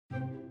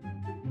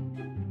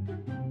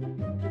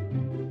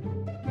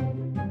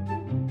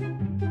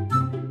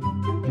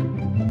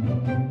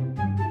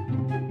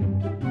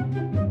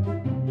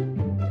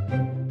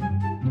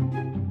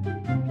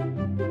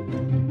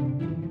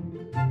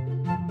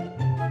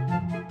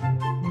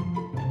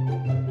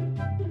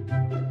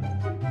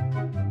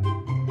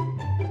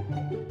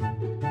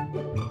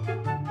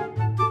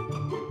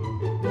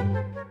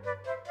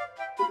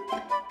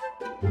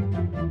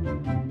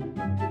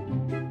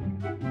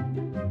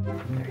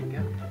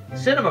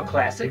Cinema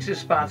Classics is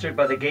sponsored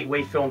by the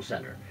Gateway Film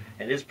Center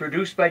and is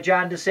produced by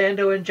John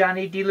DeSando and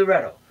Johnny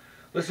DiLoretto.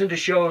 Listen to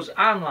shows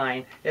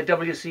online at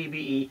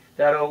wcbe.org.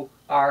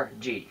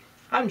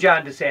 I'm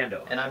John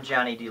DeSando. And I'm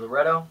Johnny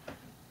DiLoretto.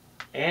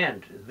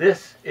 And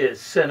this is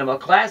Cinema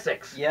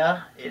Classics.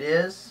 Yeah, it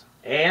is.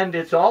 And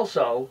it's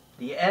also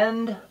the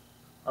end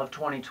of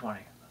 2020.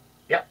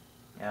 Yep.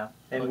 Yeah.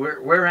 And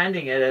we're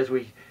ending it as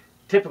we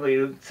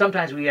typically,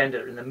 sometimes we end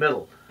it in the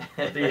middle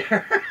of the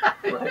year.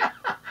 Right.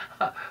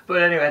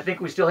 But anyway, I think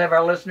we still have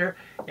our listener,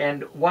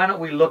 and why don't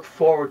we look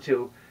forward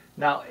to,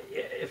 now,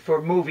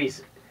 for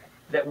movies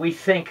that we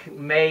think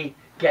may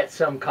get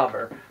some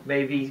cover,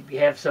 maybe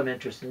have some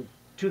interest in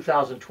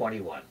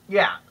 2021.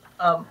 Yeah.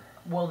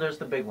 Well, there's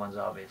the big ones,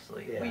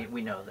 obviously. Yeah.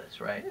 We know this,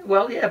 right?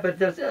 Well, yeah, but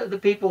the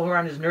people who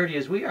aren't as nerdy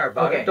as we are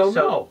about it don't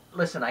know.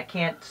 Listen, I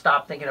can't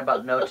stop thinking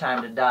about No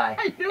Time to Die,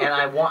 and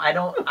I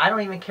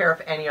don't even care if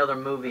any other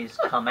movies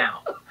come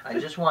out. I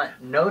just want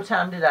No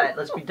Time to Die.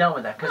 Let's be done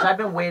with that, because I've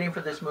been waiting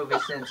for this movie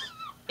since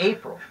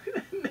April.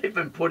 They've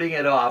been putting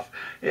it off,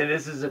 and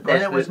this is of course.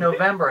 Then it was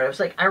November. It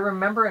was like, I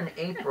remember in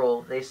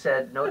April they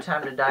said No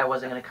Time to Die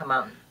wasn't going to come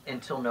out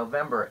until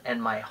November,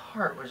 and my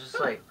heart was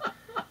just like,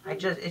 it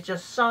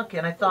just sunk,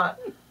 and I thought,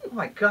 oh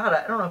my God,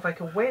 I don't know if I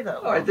can wait that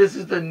long. All right, this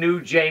is the new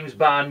James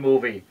Bond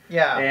movie.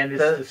 Yeah. And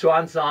it's the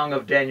swan song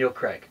of Daniel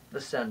Craig. The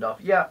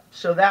send-off. Yeah,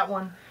 so that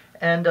one.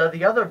 And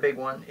the other big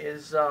one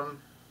is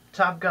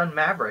Top Gun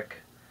Maverick.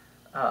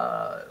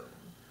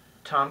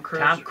 Tom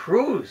Cruise. Tom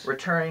Cruise.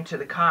 Returning to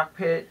the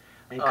cockpit.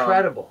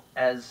 Incredible.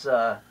 As,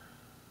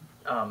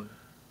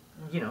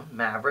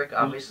 Maverick,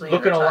 obviously.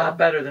 Looking a lot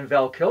better than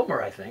Val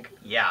Kilmer, I think.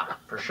 Yeah,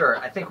 for sure.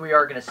 I think we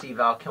are going to see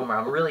Val Kilmer.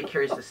 I'm really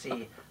curious to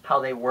see how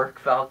they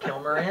work Val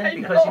Kilmer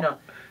in, because,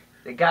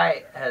 the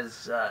guy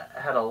has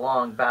had a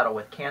long battle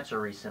with cancer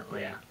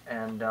recently. Yeah.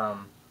 And,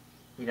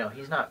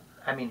 he's not,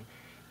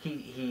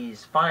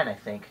 he's fine, I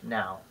think,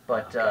 now,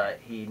 but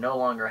he no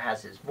longer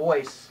has his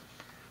voice.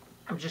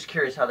 I'm just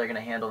curious how they're going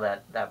to handle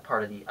that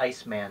part of the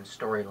Iceman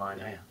storyline.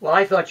 Yeah. Well,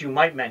 I thought you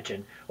might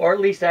mention, or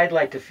at least I'd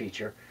like to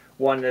feature,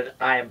 one that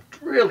I am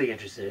really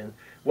interested in,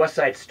 West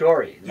Side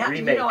Story, the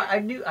remake.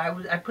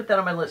 I put that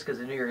on my list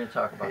because I knew you were going to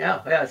talk about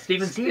that. Yeah,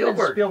 Steven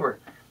Spielberg.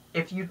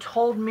 If you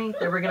told me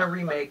they were going to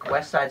remake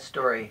West Side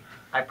Story,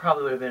 I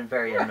probably would have been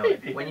very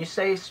annoyed. Right. When you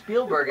say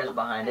Spielberg is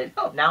behind it,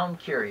 now I'm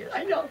curious.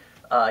 I know.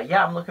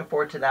 Yeah, I'm looking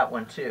forward to that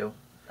one too.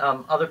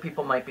 Other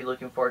people might be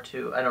looking forward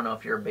to, I don't know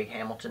if you're a big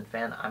Hamilton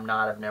fan. I'm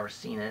not. I've never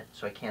seen it,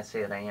 so I can't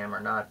say that I am or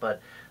not.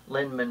 But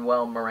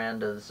Lin-Manuel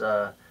Miranda's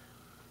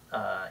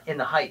In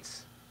the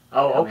Heights.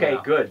 Oh, okay,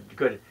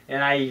 good.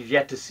 And I've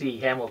yet to see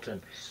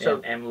Hamilton,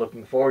 so I'm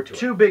looking forward to it.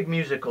 Two big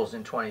musicals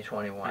in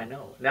 2021. I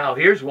know. Now,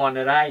 here's one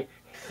that I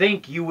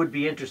think you would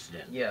be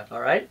interested in. Yeah. All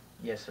right?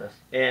 Yes, yes.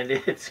 And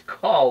it's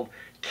called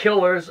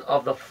Killers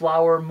of the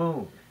Flower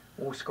Moon.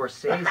 Oh,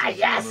 Scorsese's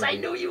Yes, movie. I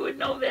knew you would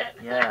know that.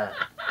 Yeah.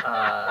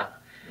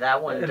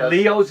 That one And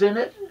Leo's in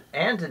it?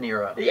 And De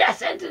Niro.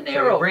 Yes, and De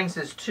Niro. So he brings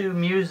his two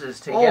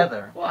muses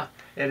together. Oh, wow.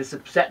 And it's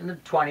set in the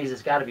 20s.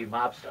 It's got to be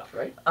mob stuff,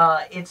 right?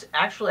 It's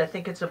actually, I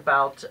think it's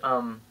about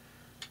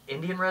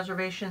Indian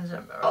reservations,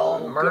 murders.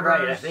 You're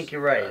right. I think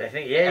you're right. I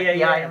think,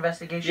 FBI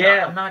investigation.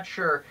 Yeah. I'm not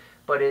sure,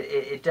 but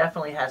it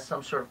definitely has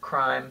some sort of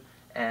crime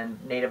and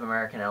Native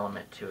American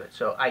element to it.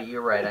 So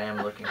you're right. I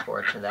am looking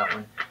forward to that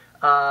one.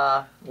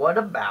 What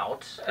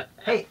about,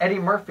 hey, Eddie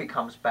Murphy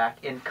comes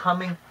back in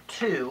Coming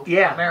to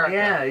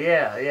America.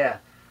 Yeah.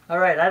 All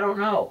right, I don't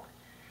know.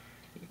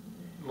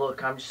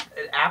 Look,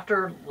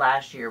 after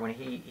last year when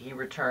he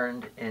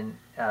returned in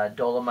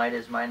Dolomite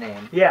Is My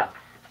Name. Yeah.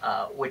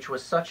 Which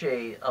was such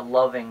a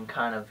loving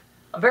kind of,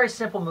 a very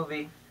simple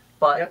movie,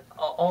 but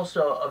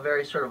also a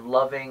very sort of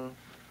loving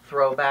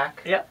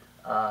throwback. Yep.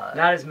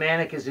 Not as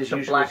manic as his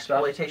usual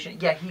stuff.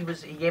 Blaxploitation. Yeah, he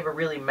gave a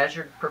really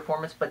measured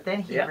performance, but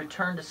then he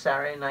returned to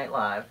Saturday Night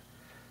Live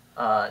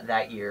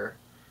that year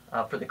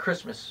for the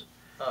Christmas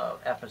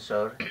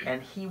episode,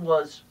 and he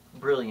was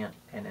brilliant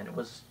in it. It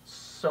was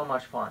so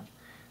much fun.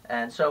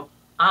 And so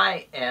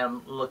I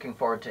am looking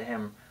forward to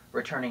him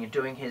returning and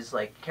doing his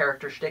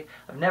character shtick.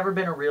 I've never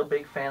been a real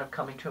big fan of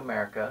Coming to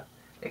America,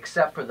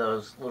 except for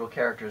those little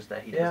characters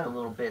that he does, the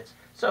little bits.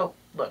 So,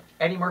 look,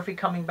 Eddie Murphy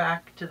coming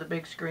back to the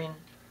big screen,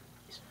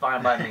 it's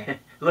fine by me.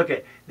 Look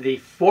at the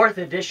 4th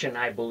edition,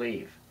 I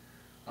believe,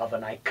 of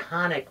an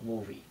iconic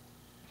movie.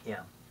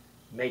 Yeah.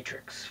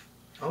 Matrix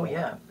 4. Oh,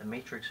 yeah, The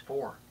Matrix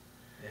 4.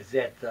 Is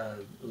that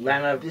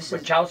Lana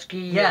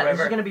Wachowski? Yeah, this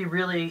is going to be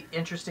really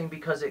interesting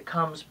because it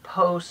comes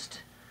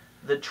post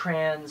the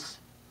trans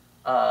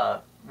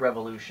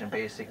revolution,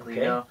 basically.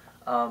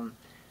 Okay.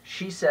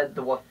 She said,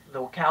 the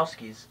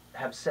Wachowskis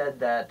have said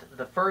that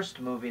the first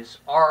movies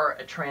are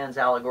a trans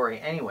allegory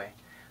anyway,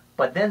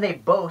 but then they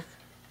both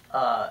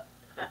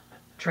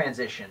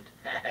transitioned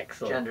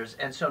genders,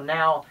 and so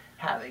now,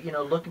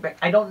 looking back,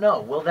 I don't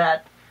know.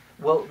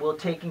 Will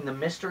taking the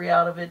mystery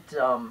out of it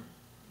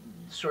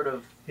sort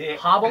of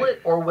hobble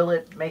it, or will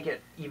it make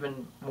it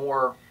even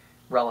more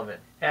relevant?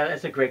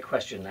 That's a great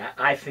question.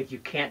 I think you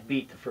can't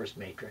beat the first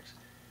Matrix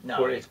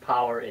for its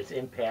power, its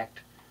impact.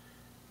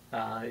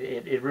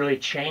 It really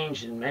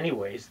changed in many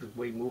ways the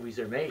way movies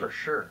are made. For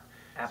sure.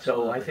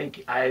 Absolutely. So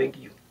I think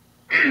you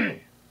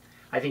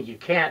I think you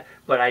can't,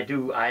 but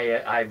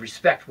I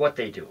respect what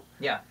they do.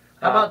 Yeah.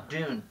 How about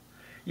Dune?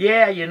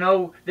 Yeah, you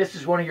know, this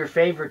is one of your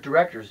favorite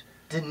directors.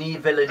 Denis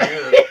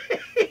Villeneuve.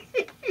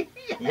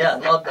 Yeah, I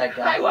love that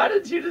guy. I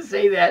wanted you to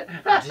say that.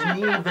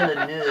 Denis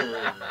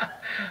Villeneuve.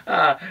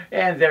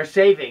 And they're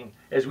saving,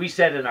 as we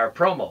said in our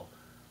promo,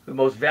 the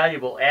most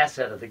valuable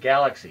asset of the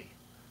galaxy.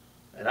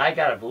 And I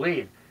gotta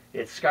believe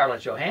it's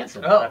Scarlett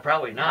Johansson. Oh,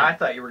 Probably not. I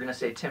thought you were going to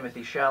say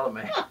Timothy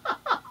Chalamet.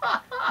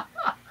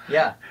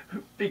 Yeah.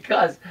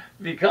 Because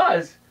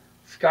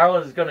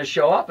Scarlett is going to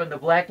show up in the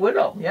Black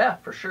Widow. Yeah,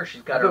 for sure.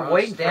 She's got I've her been own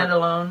waiting for-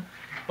 standalone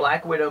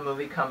Black Widow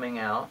movie coming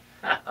out.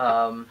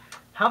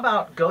 How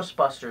about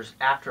Ghostbusters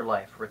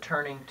Afterlife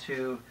returning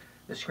to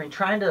the screen,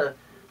 trying to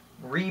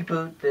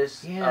reboot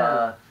this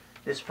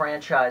this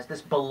franchise,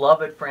 this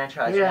beloved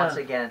franchise once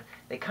again?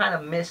 They kind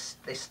of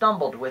they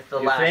stumbled with the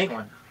last think?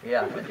 one.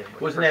 Yeah,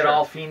 Wasn't that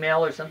all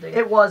female or something?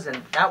 It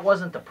wasn't. That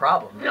wasn't the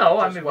problem. No,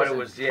 It I just mean, but it wasn't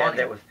was. Yeah, funny.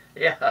 that was.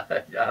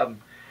 Yeah.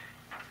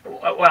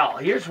 Well,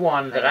 here's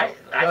one that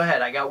Go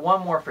ahead. I got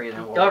one more for you.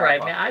 Then we'll all wrap right,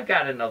 up. man. I've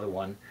got another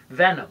one.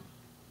 Venom.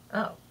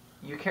 Oh,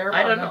 you care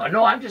about I don't know. Venom?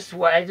 No, I'm just.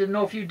 I didn't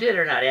know if you did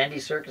or not. Andy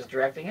Serkis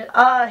directing it.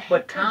 But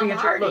But Tom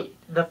Hardy. Look,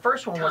 the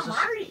first one was Tom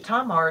Hardy.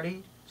 Tom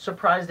Hardy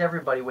surprised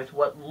everybody with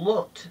what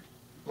looked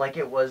like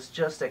it was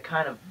just a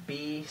kind of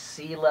B,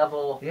 C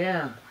level,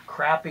 Yeah.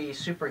 crappy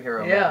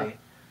superhero Yeah. movie.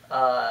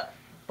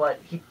 But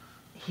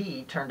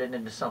he turned it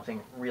into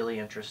something really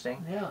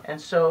interesting. Yeah.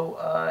 And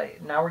so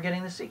now we're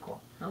getting the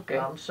sequel.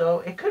 Okay. So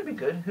it could be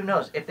good. Who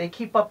knows? If they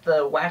keep up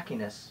the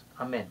wackiness,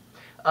 I'm in.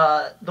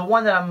 The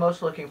one that I'm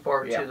most looking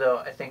forward Yeah. to, though,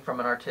 I think from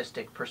an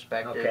artistic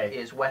perspective, Okay.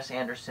 is Wes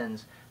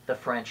Anderson's The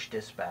French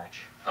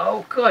Dispatch.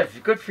 Oh, good.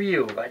 Good for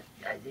you. I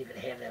didn't even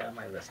have that on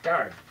my list.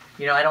 Darn.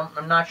 You know,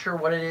 I'm not sure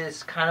what it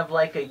is. Kind of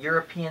like a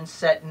European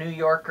set New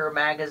Yorker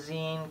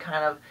magazine,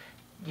 kind of,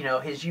 you know,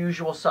 his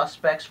usual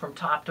suspects from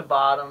top to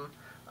bottom.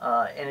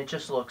 And it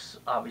just looks,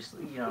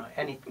 obviously, you know,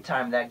 any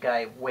time that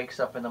guy wakes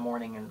up in the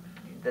morning, and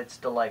that's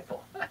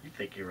delightful. I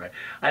think you're right.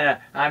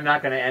 I'm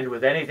not going to end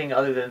with anything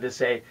other than to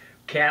say,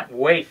 can't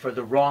wait for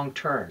The Wrong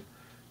Turn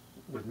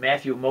with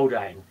Matthew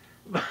Modine.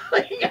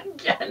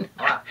 Again,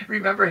 Wow.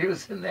 remember he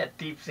was in that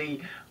Deep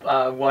Sea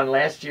one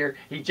last year?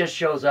 He just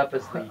shows up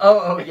as the...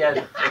 Oh,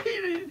 yeah.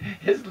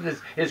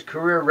 his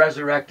career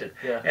resurrected.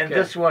 Yeah, And good.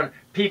 this one,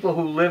 people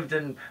who lived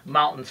in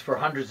mountains for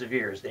hundreds of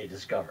years, they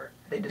discover.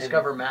 They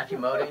discover Matthew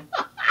Modine.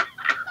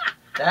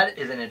 That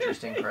is an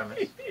interesting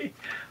premise.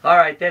 All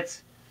right,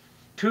 that's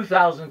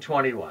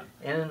 2021.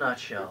 In a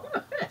nutshell.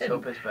 Let's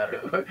hope it's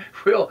better.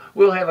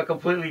 We'll have a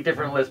completely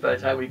different list by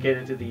the time we get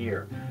into the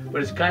year.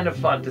 But it's kind of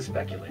fun to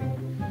speculate.